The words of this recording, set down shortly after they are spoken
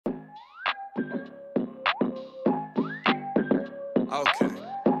Okay.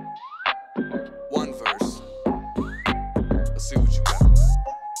 One verse. Let's see what you got.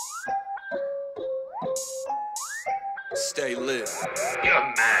 Stay lit.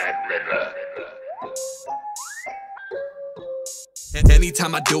 You're mad, Riddler.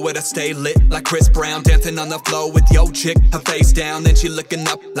 Anytime I do it, I stay lit like Chris Brown, dancing on the floor with yo chick, her face down, then she looking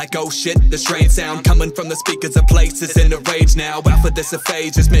up like oh shit. The strange sound coming from the speakers of places in a rage now. Out for this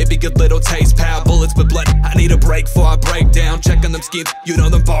phase, just maybe a little taste, pal. Bullets with blood, I need a break before I break down. Check on them schemes, you know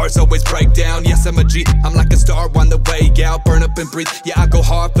them bars always break down. Yes, I'm a G, I'm like a star on the way out. Burn up and breathe, yeah, I go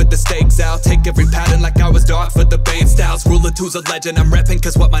hard, put the stakes out. Take every pattern like I was dark for the Bane styles. Ruler 2's a legend, I'm repping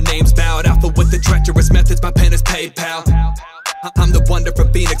cause what my name's bout. Alpha with the treacherous methods, my pen is paid, pal. I'm the wonder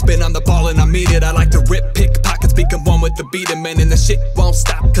from Phoenix, been on the ball and I mean it. I like to rip pickpockets, become one with the beat, and man, and the shit won't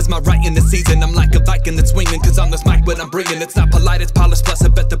stop cause my writing this season. I'm like a Viking that's swinging cause on this mic when I'm bringing. It's not polite, it's polished, plus I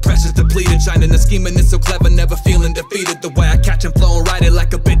bet the pressure's depleted. Shining the scheming is so clever, never feeling defeated. The way I catch and flow and ride it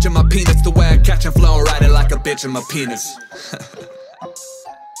like a bitch in my penis. The way I catch and flow and ride it like a bitch in my penis.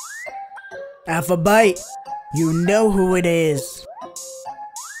 Alphabyte, you know who it is.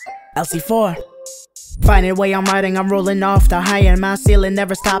 Lc4. Finding way I'm riding, I'm rolling off the high end. My ceiling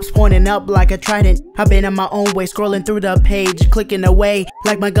never stops pointing up like a trident. I've been in my own way, scrolling through the page, clicking away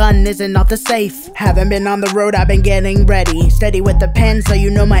like my gun isn't off the safe. Haven't been on the road, I've been getting ready. Steady with the pen, so you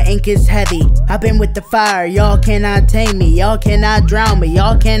know my ink is heavy. I've been with the fire, y'all cannot tame me. Y'all cannot drown me,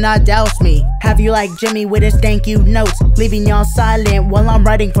 y'all cannot douse me. Have you like Jimmy with his thank you notes, leaving y'all silent while I'm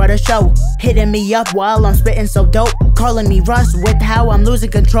writing for the show. Hitting me up while I'm spitting so dope, calling me Russ with how I'm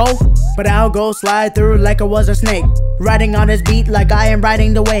losing control. But I'll go slide through like I was a snake, riding on this beat like I am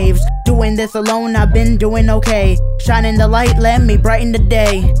riding the waves. Doing this alone, I've been doing okay. Shining the light, let me brighten the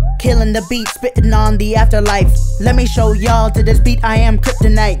day. Killing the beat, spitting on the afterlife. Let me show y'all to this beat I am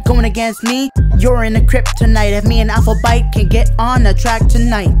kryptonite. Going against me, you're in a kryptonite. If me and Alphabyte can get on the track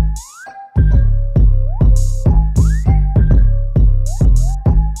tonight.